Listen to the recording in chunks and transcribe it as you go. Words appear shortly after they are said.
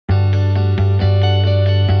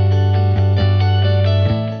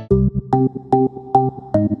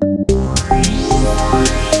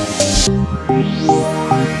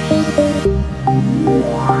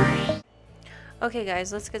Okay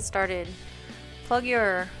guys, let's get started. Plug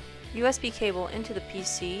your USB cable into the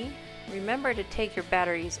PC. Remember to take your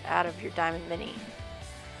batteries out of your Diamond Mini.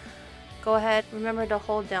 Go ahead, remember to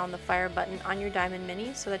hold down the fire button on your Diamond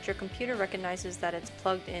Mini so that your computer recognizes that it's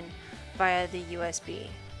plugged in via the USB.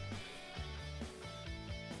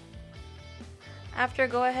 After,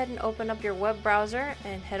 go ahead and open up your web browser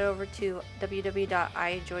and head over to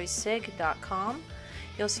www.ijoysig.com.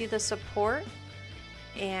 You'll see the support,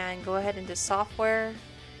 and go ahead into software.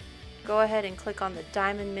 Go ahead and click on the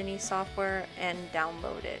Diamond Mini software and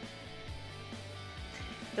download it.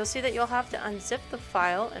 You'll see that you'll have to unzip the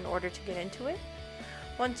file in order to get into it.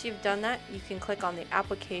 Once you've done that, you can click on the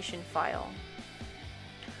application file.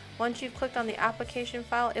 Once you've clicked on the application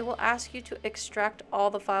file, it will ask you to extract all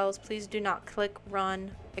the files. Please do not click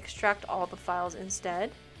run. Extract all the files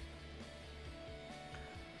instead.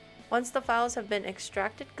 Once the files have been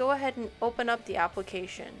extracted, go ahead and open up the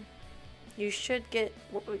application. You should get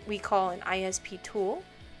what we call an ISP tool.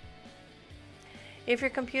 If your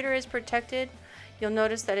computer is protected, you'll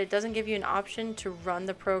notice that it doesn't give you an option to run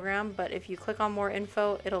the program, but if you click on more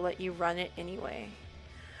info, it'll let you run it anyway.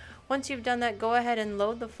 Once you've done that, go ahead and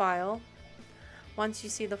load the file. Once you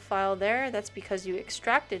see the file there, that's because you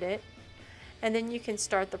extracted it, and then you can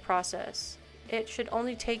start the process. It should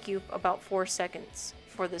only take you about 4 seconds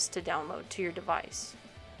for this to download to your device.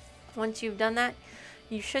 Once you've done that,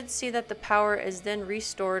 you should see that the power is then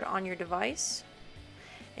restored on your device,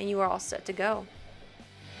 and you are all set to go.